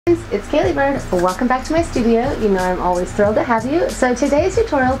It's Caleigh Bird. Welcome back to my studio. You know I'm always thrilled to have you. So today's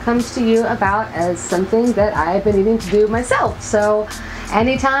tutorial comes to you about as something that I've been needing to do myself. So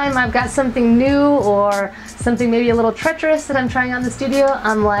anytime I've got something new or something maybe a little treacherous that I'm trying on the studio,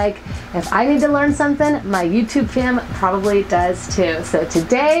 I'm like, if I need to learn something, my YouTube fam probably does too. So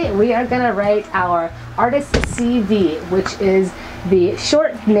today we are going to write our artist CV, which is the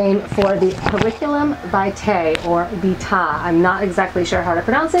short name for the Curriculum Vitae, or Vita. I'm not exactly sure how to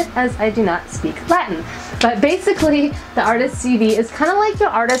pronounce it as I do not speak Latin. But basically, the artist CV is kind of like your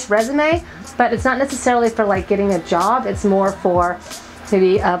artist resume, but it's not necessarily for like getting a job. It's more for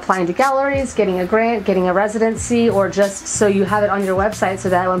maybe applying to galleries, getting a grant, getting a residency, or just so you have it on your website so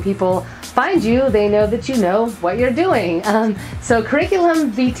that when people find you, they know that you know what you're doing. So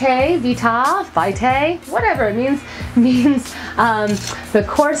Curriculum Vitae, whatever it means the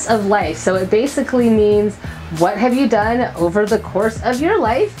course of life. So it basically means what have you done over the course of your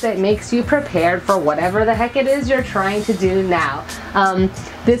life that makes you prepared for whatever the heck it is you're trying to do now.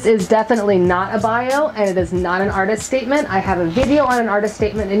 This is definitely not a bio, and it is not an artist statement. I have a video on an artist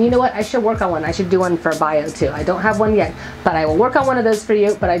statement, and you know what? I should work on one. I should do one for a bio too. I don't have one yet, but I will work on one of those for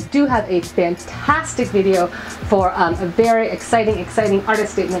you. But I do have a fantastic video for a very exciting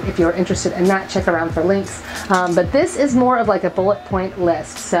artist statement. If you're interested in that, check around for links. But this is more of like a bullet point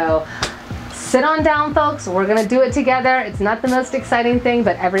list. So sit on down, folks. We're gonna do it together. It's not the most exciting thing,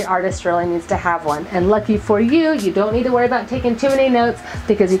 but every artist really needs to have one. And lucky for you, you don't need to worry about taking too many notes,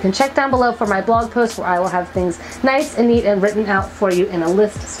 because you can check down below for my blog post where I will have things nice and neat and written out for you in a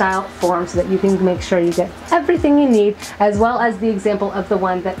list style form so that you can make sure you get everything you need, as well as the example of the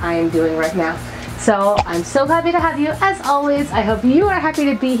one that I am doing right now. So I'm so happy to have you as always. I hope you are happy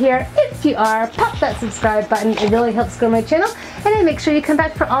to be here. If you are, pop that subscribe button. It really helps grow my channel, and then make sure you come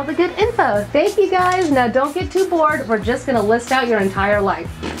back for all the good info. Thank you guys. Now don't get too bored. We're just gonna list out your entire life.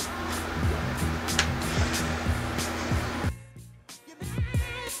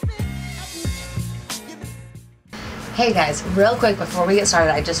 Hey guys, real quick before we get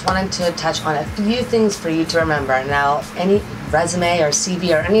started, I just wanted to touch on a few things for you to remember. Now, any resume or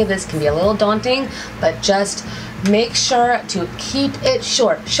CV or any of this can be a little daunting, but just make sure to keep it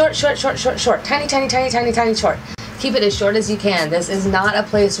short. Short. Tiny short. Keep it as short as you can. This is not a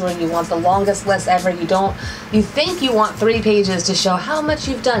place where you want the longest list ever. You think you want 3 pages to show how much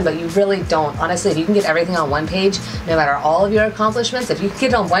you've done, but you really don't. Honestly, if you can get everything on 1 page, no matter all of your accomplishments, if you can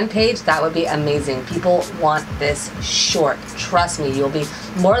get it on 1 page, that would be amazing. People want this short. Trust me, you'll be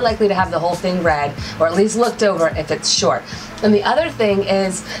more likely to have the whole thing read, or at least looked over, if it's short. And the other thing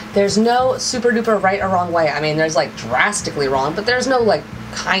is, there's no super duper right or wrong way. I mean, there's like drastically wrong, but there's no like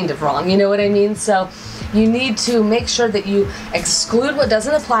kind of wrong, you know what I mean? So you need to make sure that you exclude what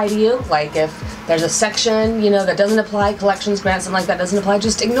doesn't apply to you. Like if there's a section, you know, that doesn't apply, collections, grants, something like that doesn't apply,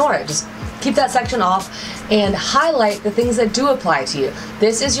 just ignore it. Just keep that section off and highlight the things that do apply to you.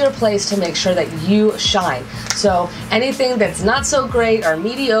 This is your place to make sure that you shine. So anything that's not so great or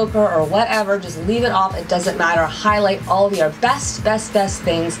mediocre or whatever, just leave it off. It doesn't matter. Highlight all of your best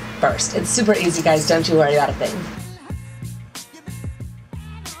things first. It's super easy, guys. Don't you worry about a thing.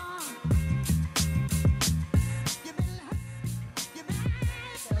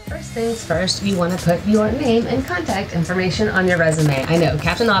 First things first, you want to put your name and contact information on your resume. I know,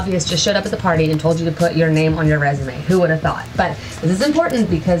 Captain Obvious just showed up at the party and told you to put your name on your resume. Who would have thought? But this is important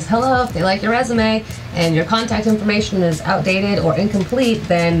because, hello, if they like your resume and your contact information is outdated or incomplete,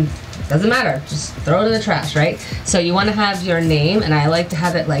 then doesn't matter, just throw it in the trash, right? So you want to have your name, and I like to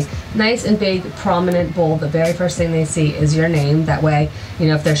have it like nice and big, prominent, bold. The very first thing they see is your name. That way, you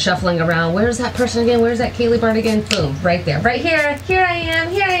know, if they're shuffling around, where's that person again? Where's that Caleigh Bird again? Boom, right there, right here. Here I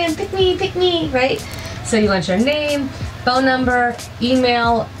am, pick me, right? So you want your name, phone number,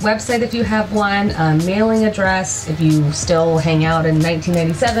 email, website if you have one, mailing address. If you still hang out in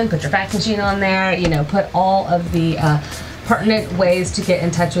 1997, put your fax machine on there. You know, put all of the pertinent ways to get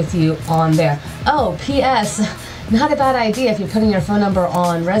in touch with you on there. Oh, P.S. Not a bad idea if you're putting your phone number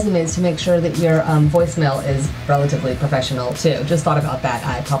on resumes to make sure that your voicemail is relatively professional too. Just thought about that.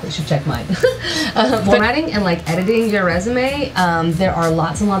 I probably should check mine. Formatting and like editing your resume, there are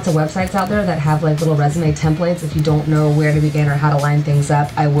lots and lots of websites out there that have like little resume templates. If you don't know where to begin or how to line things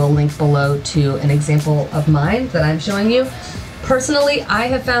up, I will link below to an example of mine that I'm showing you. Personally, I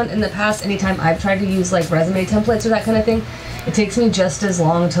have found in the past, anytime I've tried to use like resume templates or that kind of thing, it takes me just as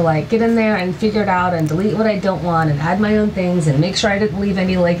long to like get in there and figure it out and delete what I don't want and add my own things and make sure I didn't leave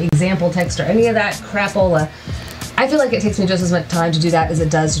any like example text or any of that crapola. I feel like it takes me just as much time to do that as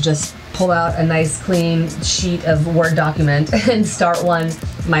it does to just pull out a nice clean sheet of Word document and start one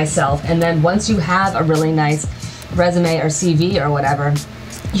myself. And then once you have a really nice resume or CV or whatever,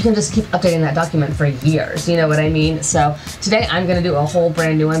 you can just keep updating that document for years, you know what I mean? So today I'm gonna do a whole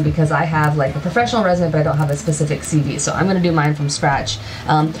brand new one because I have like a professional resume, but I don't have a specific CV. So I'm gonna do mine from scratch.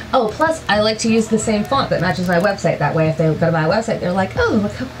 Oh, plus I like to use the same font that matches my website. That way if they go to my website, they're like, oh,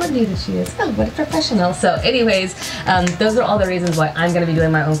 look how coordinated she is. Oh, what a professional. So anyways, those are all the reasons why I'm gonna be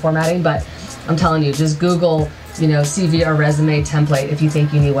doing my own formatting, but I'm telling you, just Google, you know, CV or resume template if you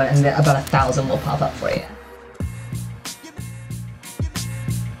think you need one, and about 1,000 will pop up for you.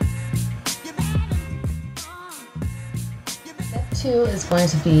 Step 2 is going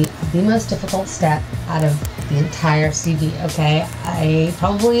to be the most difficult step out of the entire CV, okay?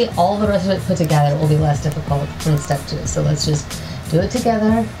 Probably all the rest of it put together will be less difficult than step 2. So let's just do it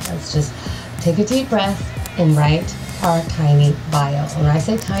together. Let's just take a deep breath and write our tiny bio. When I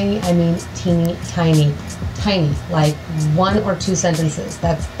say tiny, I mean teeny tiny, like 1 or 2 sentences.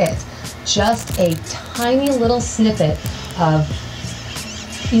 That's it. Just a tiny little snippet of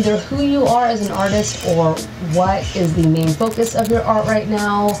either who you are as an artist or what is the main focus of your art right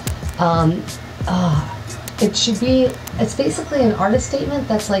now. It's basically an artist statement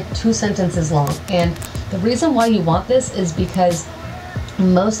that's like 2 sentences long. And the reason why you want this is because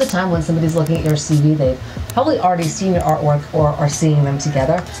most of the time when somebody's looking at your CV, they've probably already seen your artwork or are seeing them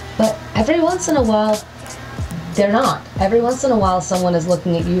together. But every once in a while, they're not. Every once in a while, someone is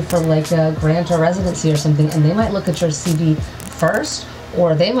looking at you for like a grant or residency or something, and they might look at your CV first,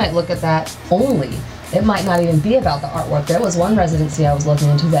 or they might look at that only. It might not even be about the artwork. There was one residency I was looking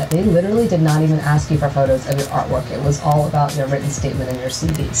into that they literally did not even ask you for photos of your artwork. It was all about your written statement and your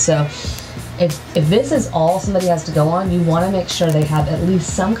CV. So if this is all somebody has to go on, you want to make sure they have at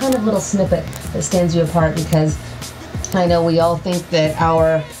least some kind of little snippet that stands you apart, because I know we all think that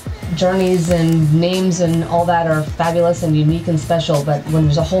our journeys and names and all that are fabulous and unique and special, but when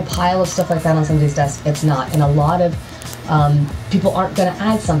there's a whole pile of stuff like that on somebody's desk, it's not. And a lot of people aren't going to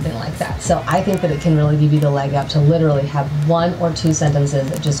add something like that. So I think that it can really give you the leg up to literally have 1 or 2 sentences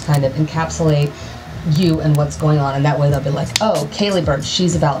that just kind of encapsulate you and what's going on, and that way they'll be like, oh, Caleigh Bird,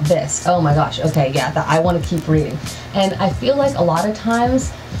 she's about this. Oh my gosh, okay, yeah, I want to keep reading. And I feel like a lot of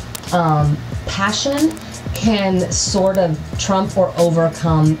times passion can sort of trump or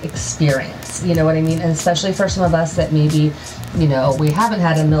overcome experience, you know what I mean? And especially for some of us that maybe, you know, we haven't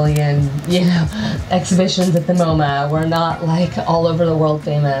had a million, you know, exhibitions at the MoMA, we're not like all over the world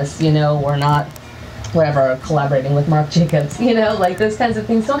famous, you know, we're not whatever, collaborating with Marc Jacobs, you know, like those kinds of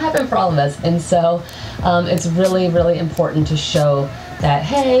things don't happen for all of us. And so it's really, really important to show that,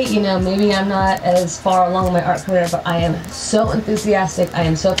 hey, you know, maybe I'm not as far along in my art career, but I am so enthusiastic, I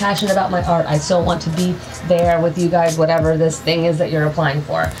am so passionate about my art, I so want to be there with you guys, whatever this thing is that you're applying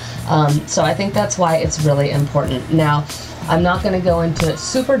for. So I think that's why it's really important. Now, I'm not going to go into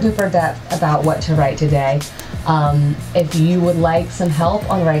super duper depth about what to write today. If you would like some help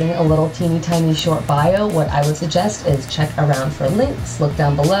on writing a little teeny tiny short bio, what I would suggest is check around for links, look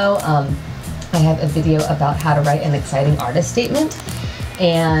down below. I have a video about how to write an exciting artist statement,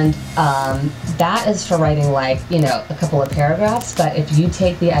 and that is for writing like, you know, a couple of paragraphs, but if you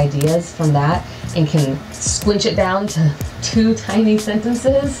take the ideas from that and can squinch it down to 2 tiny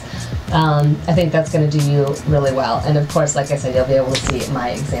sentences, I think that's going to do you really well. And of course, like I said, you'll be able to see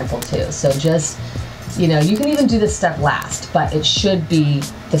my example too. So just, you know, you can even do this step last, but it should be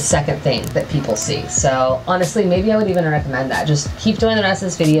the second thing that people see. So honestly, maybe I would even recommend that. Just keep doing the rest of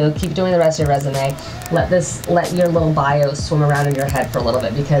this video, keep doing the rest of your resume, let your little bio swim around in your head for a little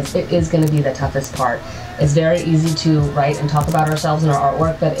bit, because it is going to be the toughest part. It's very easy to write and talk about ourselves and our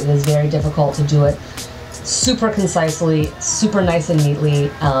artwork, but it is very difficult to do it super concisely, super nice and neatly,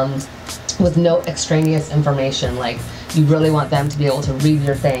 with no extraneous information. Like, you really want them to be able to read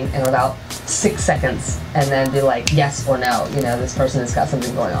your thing in about 6 seconds and then be like, yes or no, you know, this person has got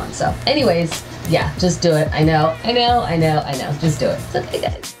something going on. So anyways, yeah, just do it. I know, just do it. It's okay,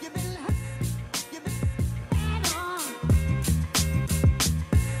 guys.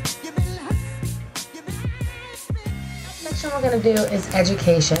 Next one we're going to do is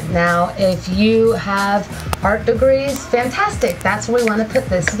education. Now, if you have art degrees, fantastic. That's where we want to put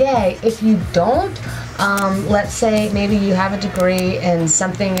this. Yay. If you don't, let's say maybe you have a degree in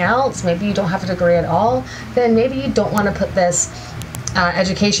something else, maybe you don't have a degree at all, then maybe you don't want to put this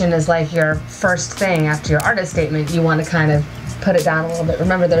education as like your first thing after your artist statement. You want to kind of put it down a little bit.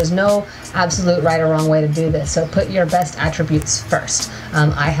 Remember, there's no absolute right or wrong way to do this, so put your best attributes first.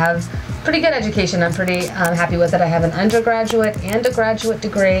 I have pretty good education. I'm pretty happy with it. I have an undergraduate and a graduate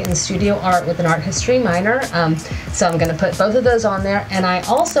degree in studio art with an art history minor, so I'm going to put both of those on there. And I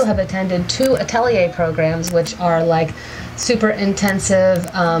also have attended 2 atelier programs, which are like super intensive,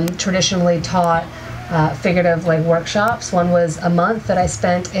 traditionally taught figurative like workshops. One was a month that I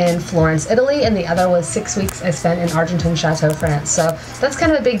spent in Florence, Italy, and the other was 6 weeks I spent in Argenton Chateau, France. So that's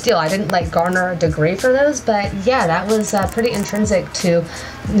kind of a big deal. I didn't like garner a degree for those, but yeah, that was pretty intrinsic to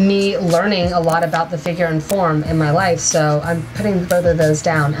me learning a lot about the figure and form in my life. So I'm putting both of those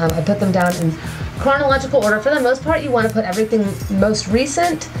down. I put them down in chronological order. For the most part, you want to put everything most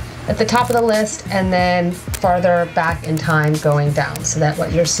recent at the top of the list and then farther back in time going down, so that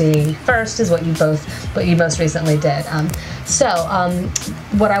what you're seeing first is what you most recently did.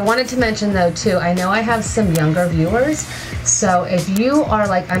 What I wanted to mention though too, I know I have some younger viewers, so if you are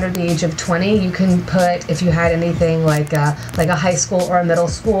like under the age of 20, you can put, if you had anything like a high school or a middle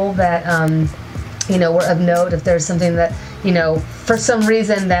school that you know, were of note, if there's something that, you know, for some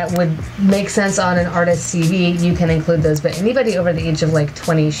reason that would make sense on an artist's CV, you can include those. But anybody over the age of like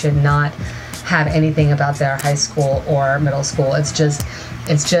 20 should not have anything about their high school or middle school.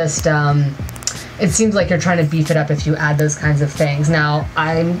 It seems like you're trying to beef it up if you add those kinds of things. Now,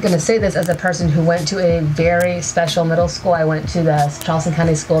 I'm going to say this as a person who went to a very special middle school. I went to the Charleston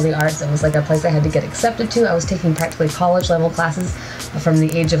County School of the Arts. It was like a place I had to get accepted to. I was taking practically college level classes from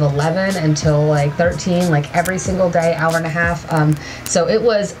the age of 11 until like 13, like every single day, hour and a half. So it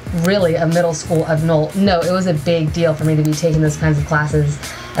was really a middle school of note. No, it was a big deal for me to be taking those kinds of classes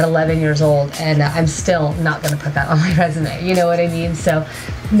at 11 years old, and I'm still not going to put that on my resume, you know what I mean? So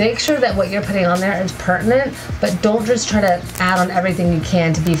make sure that what you're putting on there is pertinent, but don't just try to add on everything you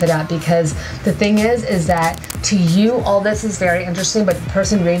can to beef it up, because the thing is that to you all this is very interesting, but the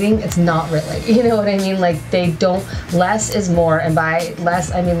person reading, it's not really, you know what I mean? Like they don't, less is more, and by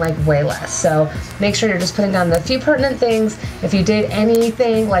less I mean like way less. So make sure you're just putting down the few pertinent things. If you did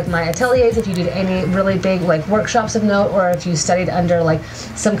anything like my ateliers, if you did any really big like workshops of note, or if you studied under like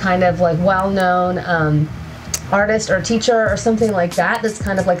some kind of like well-known artist or teacher or something like that, that's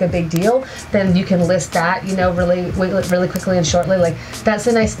kind of like a big deal, then you can list that, you know, really quickly and shortly. Like that's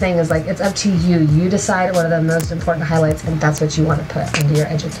the nice thing, is like it's up to you. You decide what are the most important highlights, and that's what you want to put into your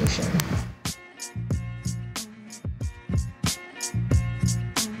education.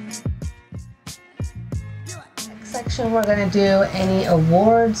 Next section, we're going to do any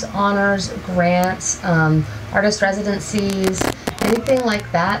awards, honors, grants, artist residencies, anything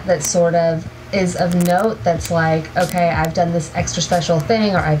like that that sort of is of note, that's like, okay, I've done this extra special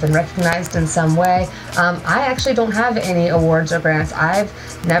thing, or I've been recognized in some way. I actually don't have any awards or grants. I've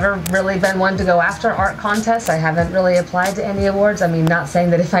never really been one to go after art contests. I haven't really applied to any awards. I mean, not saying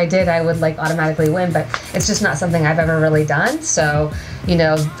that if I did, I would like automatically win, but it's just not something I've ever really done. So, you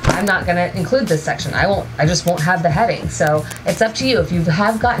know, I'm not going to include this section. I just won't have the heading. So it's up to you. If you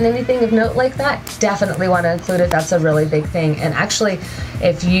have gotten anything of note like that, definitely want to include it. That's a really big thing. And actually,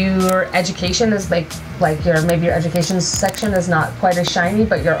 if your education is maybe your education section is not quite as shiny,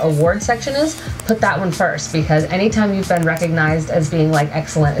 but your award section is, put that one first, because anytime you've been recognized as being like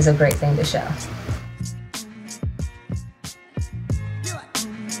excellent is a great thing to show.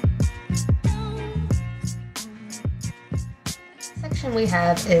 Section we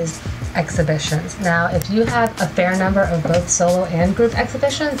have is exhibitions. Now, if you have a fair number of both solo and group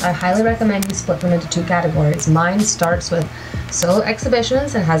exhibitions, I highly recommend you split them into two categories. Mine starts with solo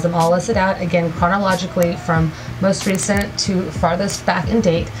exhibitions and has them all listed out, again, chronologically from most recent to farthest back in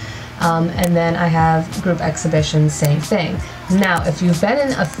date. And then I have group exhibitions, same thing. Now, if you've been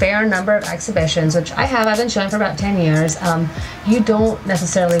in a fair number of exhibitions, which I have, I've been showing for about 10 years, you don't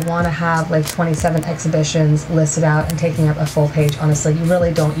necessarily want to have like 27 exhibitions listed out and taking up a full page, honestly. You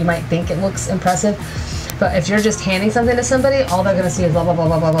really don't. You might think it looks impressive, but if you're just handing something to somebody, all they're going to see is blah, blah, blah,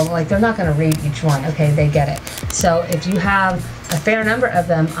 blah, blah, blah. Like, they're not going to read each one. Okay, they get it. So if you have a fair number of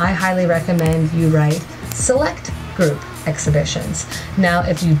them, I highly recommend you write select group exhibitions. Now,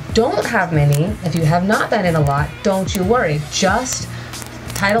 if you don't have many, if you have not been in a lot, don't you worry. Just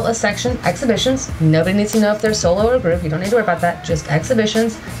title a section exhibitions. Nobody needs to know if they're solo or group. You don't need to worry about that. Just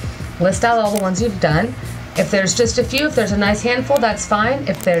exhibitions. List out all the ones you've done. If there's just a few, if there's a nice handful, that's fine.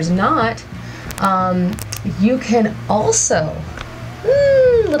 If there's not, you can also,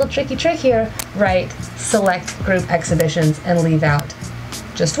 little tricky trick here, write select group exhibitions and leave out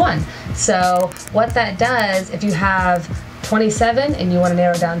just one. So what that does, if you have 27 and you want to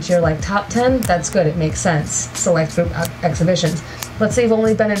narrow it down to your like top 10, that's good. It makes sense. Select group exhibitions. Let's say you've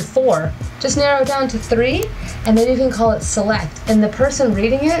only been in 4. Just narrow it down to 3, and then you can call it select. And the person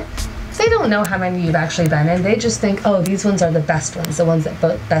reading it, they don't know how many you've actually been in. They just think, oh, these ones are the best ones, the ones that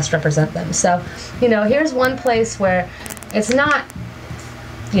best represent them. So, you know, here's one place where it's not,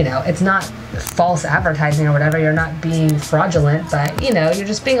 you know, it's not false advertising or whatever. You're not being fraudulent, but, you know, you're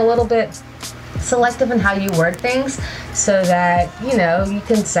just being a little bit selective in how you word things so that, you know, you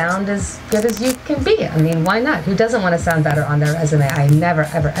can sound as good as you can be. I mean, why not? Who doesn't want to sound better on their resume? I never,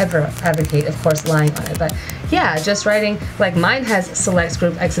 ever, ever advocate, of course, lying on it. But yeah, just writing, like mine has select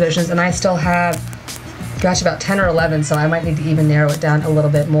group exhibitions, and I still have, gosh, about 10 or 11, so I might need to even narrow it down a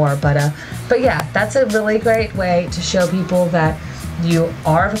little bit more. But yeah, that's a really great way to show people that you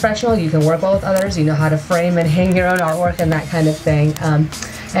are a professional, you can work well with others, you know how to frame and hang your own artwork and that kind of thing.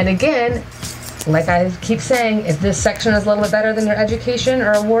 And again, like I keep saying, if this section is a little bit better than your education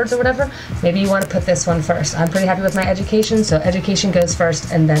or awards or whatever, maybe you want to put this one first. I'm pretty happy with my education, so education goes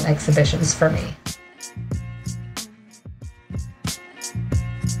first and then exhibitions for me.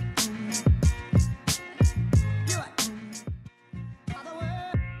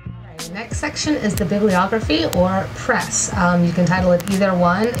 Next section is the bibliography or press. You can title it either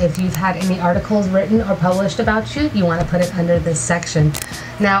one. If you've had any articles written or published about you, you want to put it under this section.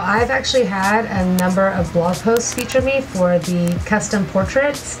 Now, I've actually had a number of blog posts feature me for the custom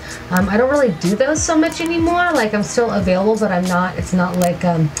portraits. I don't really do those so much anymore. Like, I'm still available, but it's not like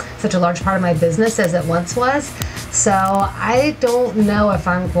such a large part of my business as it once was. So I don't know if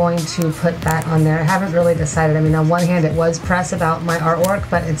I'm going to put that on there. I haven't really decided. I mean, on one hand, it was press about my artwork,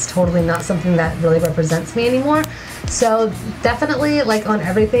 but it's totally not something that really represents me anymore. So definitely, like on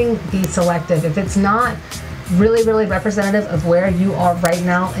everything, be selective. If it's not really, really representative of where you are right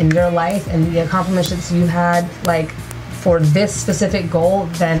now in your life and the accomplishments you had, like for this specific goal,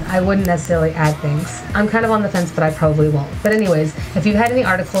 then I wouldn't necessarily add things. I'm kind of on the fence, but I probably won't. But anyways, if you've had any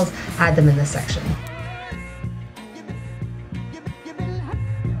articles, add them in this section.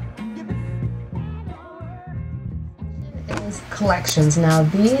 Collections. Now,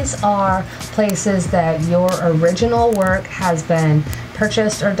 these are places that your original work has been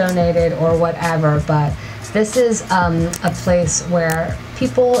purchased or donated or whatever, but this is a place where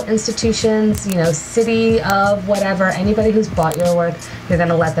people, institutions, you know, city of whatever, anybody who's bought your work, you're going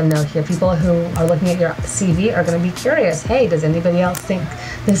to let them know here. People who are looking at your CV are going to be curious. Hey, does anybody else think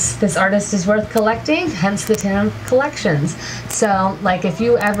this artist is worth collecting? Hence the term collections. So, like, if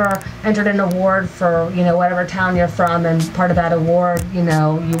you ever entered an award for, you know, whatever town you're from, and part of that award, you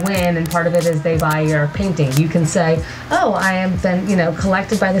know, you win, and part of it is they buy your painting, you can say, oh, I have been, you know,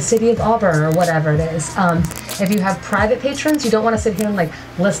 collected by the city of Auburn or whatever it is. If you have private patrons, you don't want to sit here and like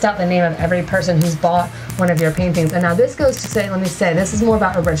list out the name of every person who's bought one of your paintings. And now this goes to say, let me say, this is more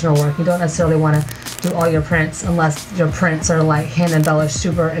about original work. You don't necessarily want to do all your prints unless your prints are like hand embellished,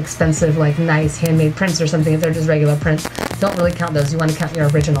 super expensive, like nice handmade prints or something. If they're just regular prints, don't really count those. You want to count your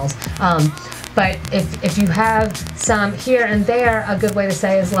originals. But if you have some here and there, a good way to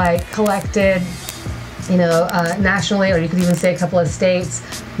say is like collected, you know, nationally, or you could even say a couple of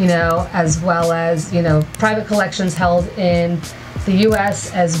states, you know, as well as, you know, private collections held in the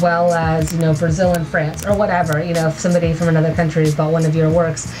US as well as, you know, Brazil and France or whatever, you know, if somebody from another country has bought one of your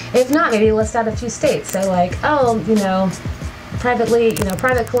works. If not, maybe list out a few states. So like, oh, you know, privately, you know,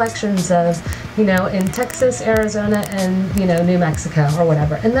 private collections of, you know, in Texas, Arizona, and, you know, New Mexico or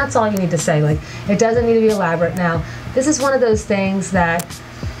whatever. And that's all you need to say. Like, it doesn't need to be elaborate. Now, this is one of those things that,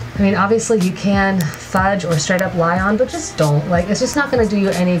 I mean, obviously you can fudge or straight up lie on, but just don't. Like, it's just not going to do you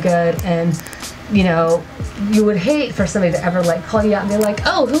any good. And, you know, you would hate for somebody to ever like call you out and be like,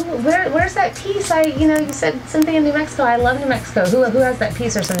 oh, where's that piece? You know, you said something in New Mexico. I love New Mexico. Who has that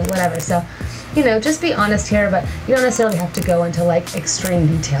piece or something, whatever. So, you know, just be honest here, but you don't necessarily have to go into like extreme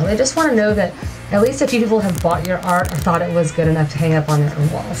detail. They just want to know that at least a few people have bought your art or thought it was good enough to hang up on their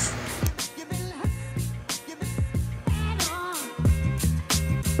own walls.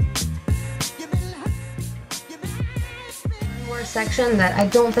 Section that I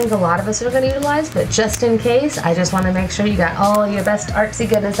don't think a lot of us are going to utilize, but just in case, I just want to make sure you got all your best artsy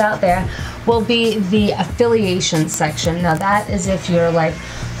goodness out there, will be the affiliation section. Now that is if you're like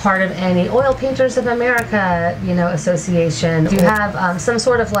part of any Oil Painters of America, you know, association. You have some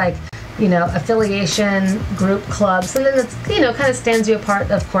sort of like, you know, affiliation group, club, something that's, you know, kind of stands you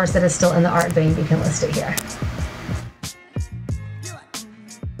apart, of course, that is still in the art vein. You can list it here.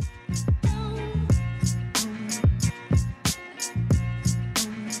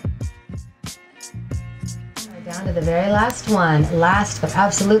 Down to the very last one. Last but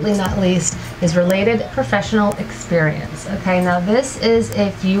absolutely not least is related professional experience. Okay, now this is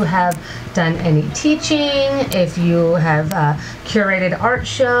if you have done any teaching, if you have curated art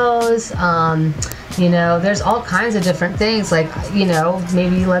shows, you know, there's all kinds of different things, like, you know,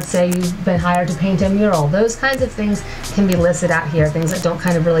 maybe let's say you've been hired to paint a mural. Those kinds of things can be listed out here, things that don't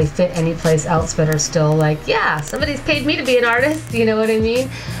kind of really fit any place else but are still like, yeah, somebody's paid me to be an artist, you know what I mean?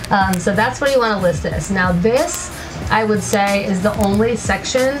 So that's where you want to list this. Now this, I would say, is the only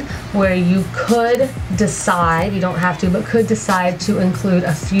section where you could decide, you don't have to, but could decide to include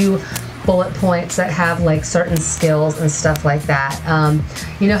a few bullet points that have like certain skills and stuff like that.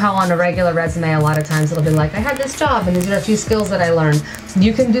 You know how on a regular resume a lot of times it'll be like, I had this job and these are a few skills that I learned.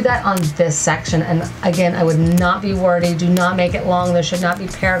 You can do that on this section, and again, I would not be wordy. Do not make it long. There should not be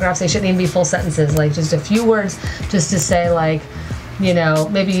paragraphs. They shouldn't even be full sentences. Like just a few words just to say, like, you know,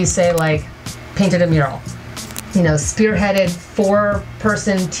 maybe you say like painted a mural, you know, spearheaded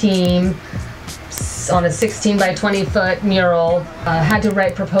 4-person team on a 16 by 20 foot mural, had to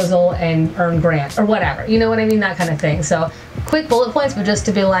write proposal and earn grant or whatever, you know what I mean, that kind of thing. So quick bullet points, but just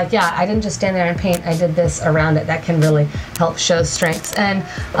to be like, yeah, I didn't just stand there and paint, I did this around it. That can really help show strengths. And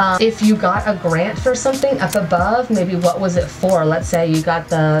if you got a grant for something up above, maybe what was it for? Let's say you got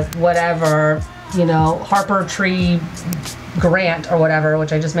the whatever, you know, Harper Tree grant or whatever,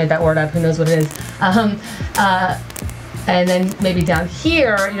 which I just made that word up, who knows what it is. And then maybe down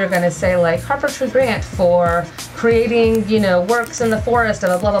here, you're going to say like Harper Tree Grant for creating, you know, works in the forest of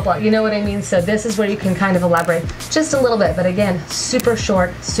a blah, blah, blah. You know what I mean? So this is where you can kind of elaborate just a little bit. But again, super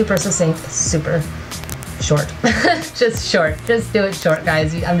short, super succinct, super short. Just short. Just do it short,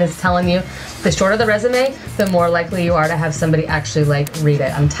 guys. I'm just telling you, the shorter the resume, the more likely you are to have somebody actually like read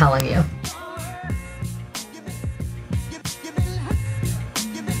it. I'm telling you.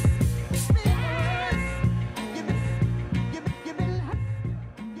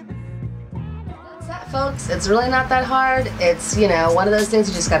 Folks, it's really not that hard. It's, you know, one of those things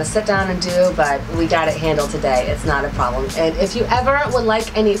you just got to sit down and do, but we got it handled today. It's not a problem. And if you ever would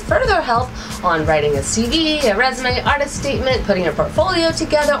like any further help on writing a CV, a resume, artist statement, putting your portfolio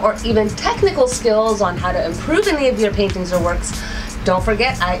together, or even technical skills on how to improve any of your paintings or works, don't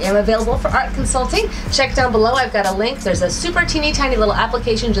forget, I am available for art consulting. Check down below, I've got a link. There's a super teeny tiny little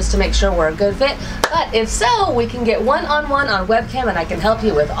application just to make sure we're a good fit. But if so, we can get one-on-one on webcam and I can help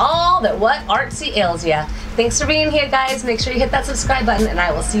you with all that what artsy ails ya. Thanks for being here, guys. Make sure you hit that subscribe button and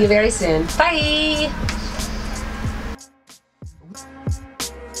I will see you very soon. Bye!